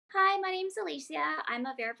my name's Alicia. I'm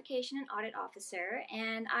a verification and audit officer,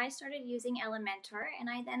 and I started using Elementor, and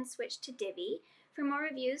I then switched to Divi. For more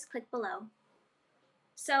reviews, click below.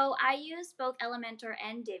 So I used both Elementor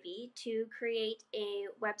and Divi to create a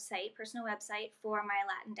website, personal website for my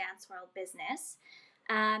Latin Dance World business.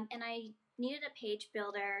 And I needed a page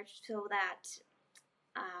builder so that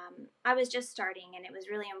I was just starting, and it was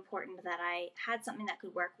really important that I had something that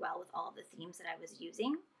could work well with all the themes that I was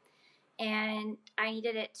using. And I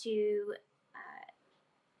needed it to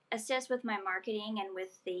assist with my marketing and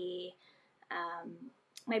with the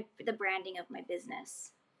branding of my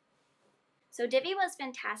business. So Divi was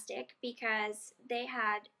fantastic because they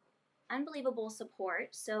had unbelievable support.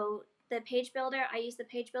 So the page builder, I used the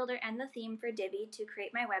page builder and the theme for Divi to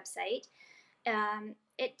create my website.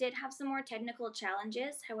 It did have some more technical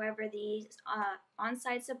challenges. However, the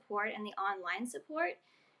on-site support and the online support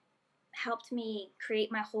helped me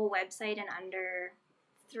create my whole website in under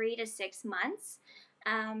 3 to 6 months.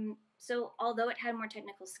 So although it had more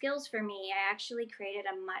technical skills for me, I actually created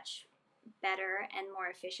a much better and more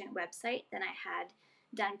efficient website than I had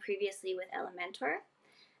done previously with Elementor.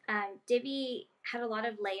 Divi had a lot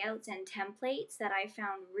of layouts and templates that I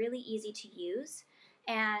found really easy to use,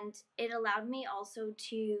 and it allowed me also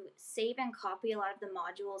to save and copy a lot of the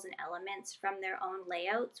modules and elements from their own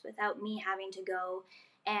layouts without me having to go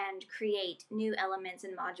and create new elements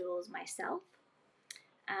and modules myself.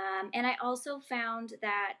 And I also found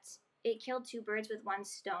that it killed two birds with one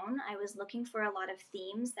stone. I was looking for a lot of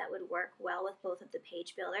themes that would work well with both of the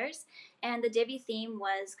page builders, and the Divi theme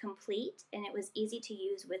was complete, and it was easy to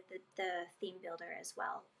use with the theme builder as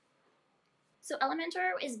well. So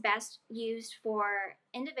Elementor is best used for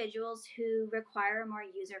individuals who require a more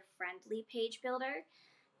user-friendly page builder.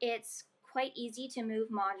 It's quite easy to move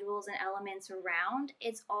modules and elements around.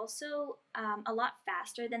 It's also a lot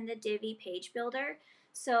faster than the Divi page builder.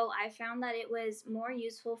 So I found that it was more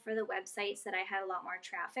useful for the websites that I had a lot more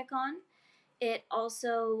traffic on. It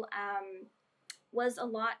also was a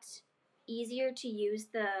lot easier to use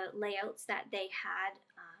the layouts that they had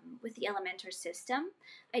with the Elementor system.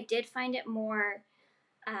 I did find it more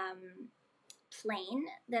plain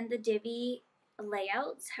than the Divi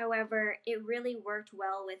layouts. However, it really worked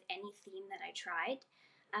well with any theme that I tried,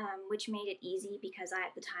 which made it easy because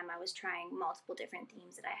at the time I was trying multiple different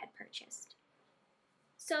themes that I had purchased.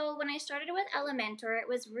 So when I started with Elementor, it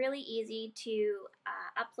was really easy to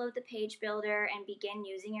upload the page builder and begin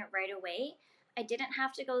using it right away. I didn't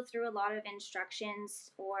have to go through a lot of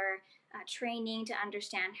instructions or training to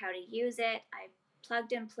understand how to use it. I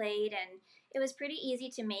plugged and played, and it was pretty easy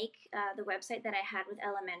to make the website that I had with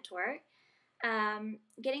Elementor.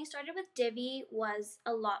 Getting started with Divi was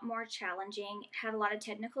a lot more challenging. It had a lot of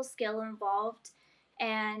technical skill involved,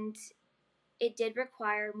 and it did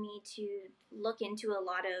require me to look into a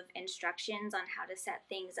lot of instructions on how to set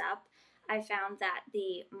things up. I found that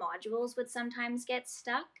the modules would sometimes get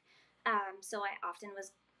stuck, so I often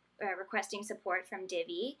was requesting support from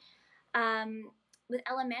Divi. With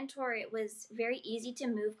Elementor, it was very easy to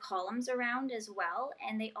move columns around as well,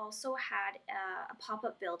 and they also had a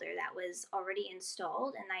pop-up builder that was already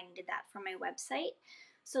installed, and I needed that for my website,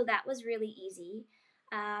 so that was really easy.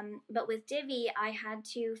 But with Divi, I had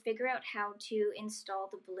to figure out how to install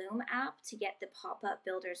the Bloom app to get the pop-up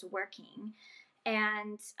builders working.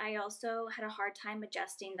 And I also had a hard time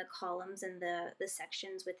adjusting the columns and the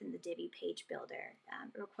sections within the Divi page builder.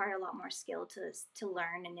 It required a lot more skill to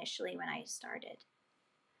learn initially when I started.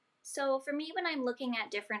 So for me, when I'm looking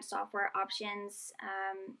at different software options,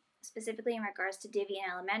 specifically in regards to Divi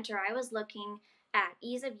and Elementor, I was looking at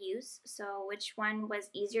ease of use, so which one was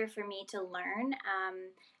easier for me to learn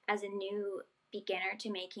as a new beginner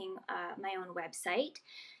to making my own website.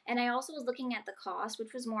 And I also was looking at the cost,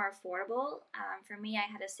 which was more affordable. For me,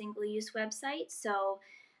 I had a single-use website, so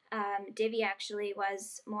Divi actually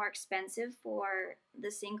was more expensive for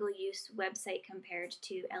the single-use website compared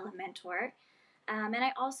to Elementor. And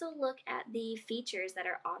I also look at the features that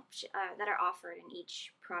are offered in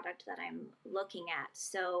each product that I'm looking at.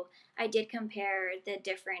 So I did compare the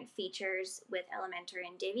different features with Elementor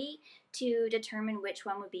and Divi to determine which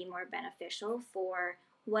one would be more beneficial for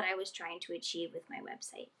what I was trying to achieve with my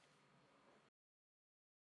website.